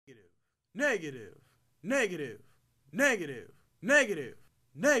Negative, negative, negative, negative,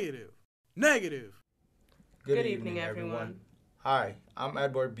 negative, negative. Good evening, everyone. Hi, I'm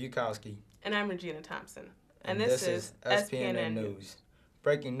Edward Bukowski, And I'm Regina Thompson. and And this is SPNN News.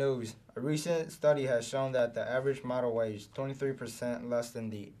 Breaking news. A recent study has shown that the average model weighs 23% less than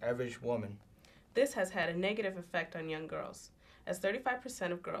the average woman. This has had a negative effect on young girls, as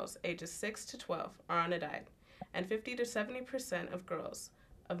 35% of girls ages 6 to 12 are on a diet, and 50 to 70% of girls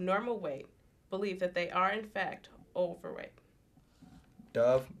of normal weight believe that they are in fact overweight.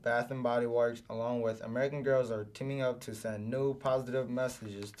 Dove, Bath and Body Works, along with American Girls, are teaming up to send new positive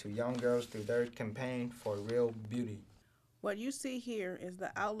messages to young girls through their campaign for real beauty. What you see here is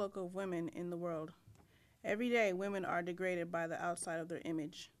the outlook of women in the world. Every day, women are degraded by the outside of their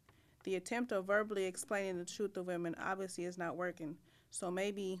image. The attempt of verbally explaining the truth of women obviously is not working, so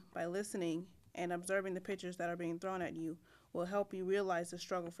maybe by listening and observing the pictures that are being thrown at you will help you realize the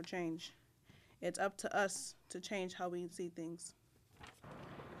struggle for change. It's up to us to change how we see things.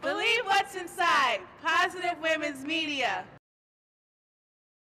 Believe what's inside. Positive Women's Media.